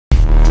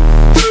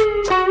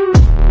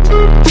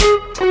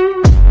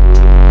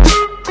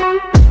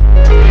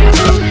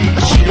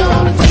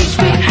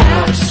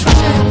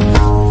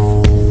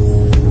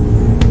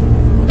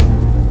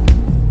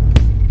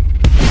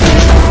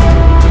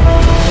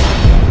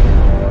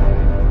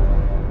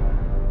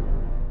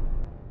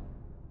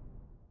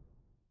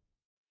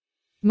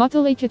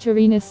Model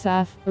Ekaterina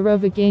Saf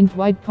Arova gained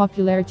wide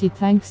popularity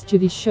thanks to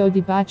the show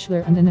The Bachelor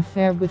and an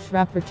affair with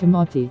rapper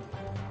Timati.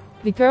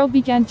 The girl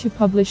began to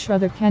publish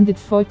rather candid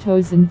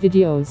photos and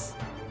videos.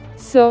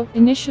 So,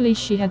 initially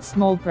she had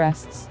small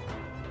breasts.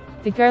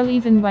 The girl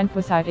even went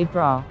without a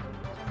bra.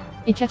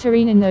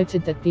 Ekaterina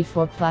noted that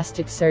before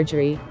plastic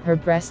surgery, her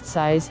breast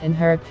size, in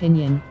her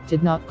opinion,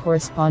 did not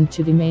correspond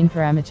to the main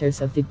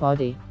parameters of the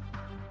body.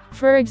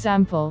 For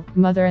example,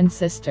 mother and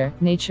sister,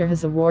 nature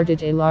has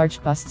awarded a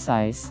large bust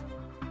size.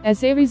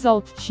 As a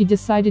result, she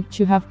decided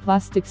to have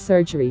plastic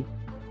surgery.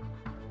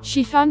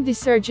 She found the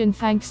surgeon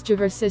thanks to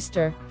her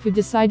sister, who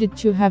decided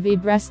to have a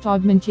breast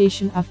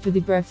augmentation after the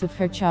birth of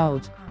her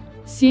child.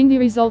 Seeing the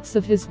results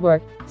of his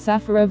work,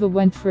 Safarova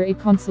went for a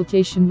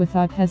consultation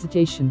without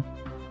hesitation.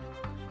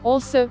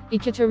 Also,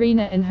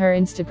 Ekaterina in her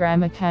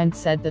Instagram account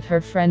said that her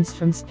friends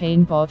from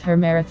Spain bought her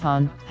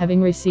marathon,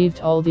 having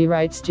received all the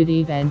rights to the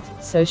event,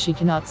 so she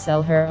cannot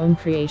sell her own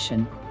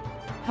creation.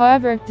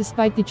 However,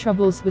 despite the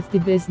troubles with the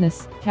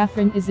business,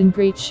 Catherine is in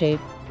great shape,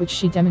 which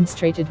she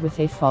demonstrated with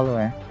a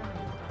follower.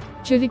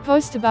 To the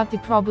post about the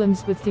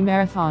problems with the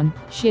marathon,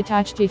 she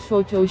attached a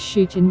photo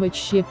shoot in which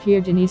she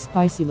appeared in a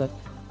spicy look.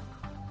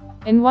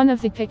 In one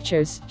of the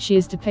pictures, she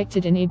is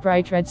depicted in a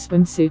bright red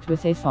swimsuit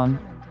with a thong.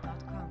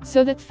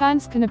 So that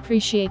fans can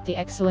appreciate the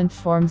excellent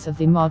forms of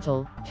the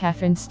model,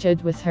 Catherine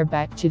stood with her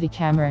back to the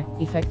camera,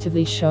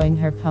 effectively showing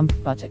her plump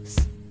buttocks.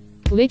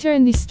 Later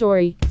in the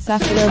story,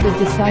 Safarova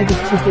decided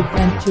to give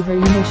vent to her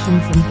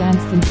emotions and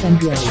danced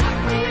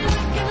incendiary.